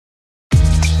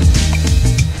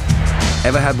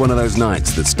Ever had one of those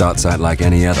nights that starts out like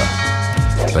any other,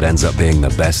 but ends up being the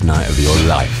best night of your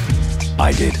life?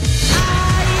 I did.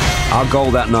 Our goal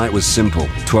that night was simple.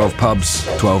 12 pubs,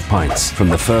 12 pints, from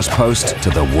the first post to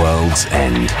the world's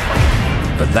end.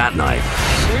 But that night,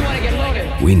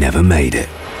 we never made it.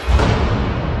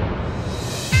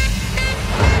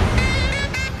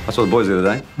 I saw the boys the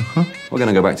other day. We're going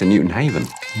to go back to Newton Haven.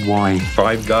 Why?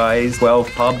 5 guys,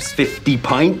 12 pubs, 50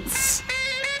 pints.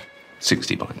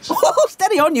 60 pints. Oh,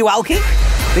 steady on, you alky.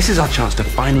 This is our chance to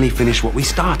finally finish what we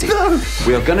started.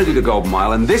 We are going to do the Golden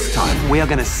Mile, and this time we are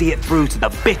going to see it through to the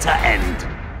bitter end,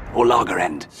 or lager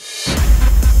end.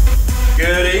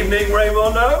 Good evening,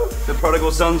 Raymondo. The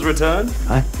prodigal son's return.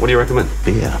 Huh? What do you recommend?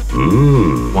 Beer.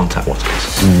 One tap water,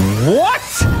 please. What?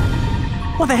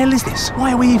 What the hell is this?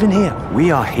 Why are we even here?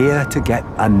 We are here to get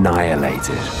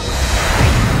annihilated.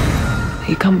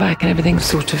 You come back and everything's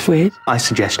sort of weird. I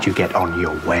suggest you get on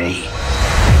your way.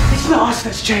 It's not us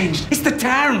that's changed. It's the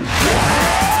town.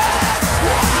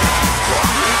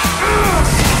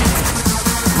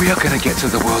 We are going to get to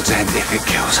the world's end if it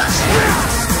kills us.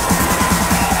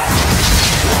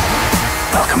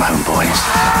 Welcome home, boys.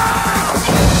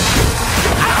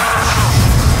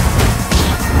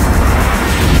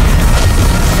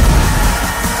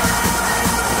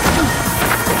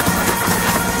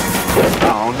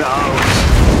 Oh, no.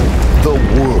 The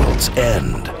world's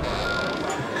end.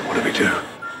 What do we do?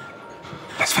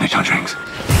 Let's finish our drinks.